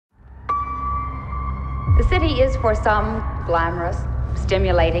The city is for some glamorous,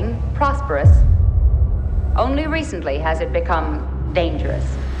 stimulating, prosperous. Only recently has it become dangerous.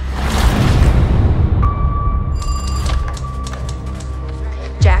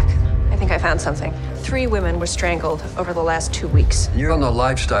 Jack, I think I found something. 3 women were strangled over the last 2 weeks. You're on the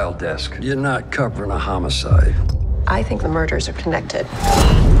lifestyle desk. You're not covering a homicide. I think the murders are connected.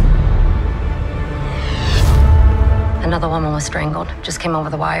 Another woman was strangled. Just came over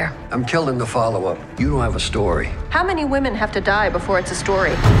the wire. I'm killing the follow-up. You don't have a story. How many women have to die before it's a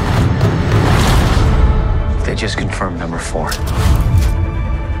story? They just confirmed number 4.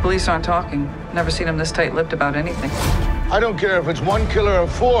 Police aren't talking. Never seen them this tight-lipped about anything. I don't care if it's 1 killer or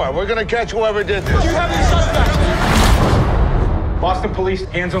 4. We're gonna catch whoever did this. You have any suspects? Boston police,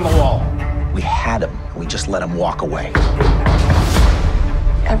 hands on the wall. We had him. We just let him walk away.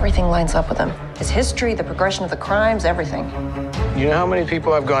 Everything lines up with him. His history, the progression of the crimes, everything. You know how many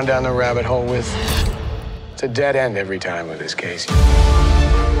people I've gone down the rabbit hole with? It's a dead end every time with this case.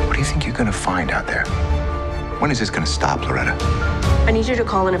 What do you think you're gonna find out there? When is this gonna stop, Loretta? I need you to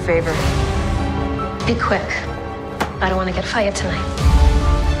call in a favor. Be quick. I don't want to get fired tonight.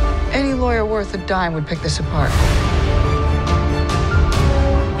 Any lawyer worth a dime would pick this apart.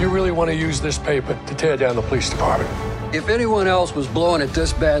 You really want to use this paper to tear down the police department? If anyone else was blowing it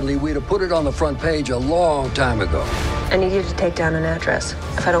this badly, we'd have put it on the front page a long time ago. I need you to take down an address.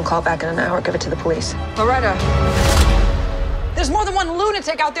 If I don't call back in an hour, give it to the police. Loretta, there's more than one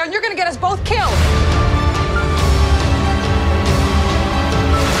lunatic out there, and you're gonna get us both killed.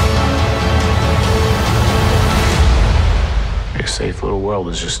 Your safe little world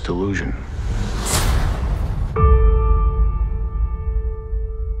is just delusion.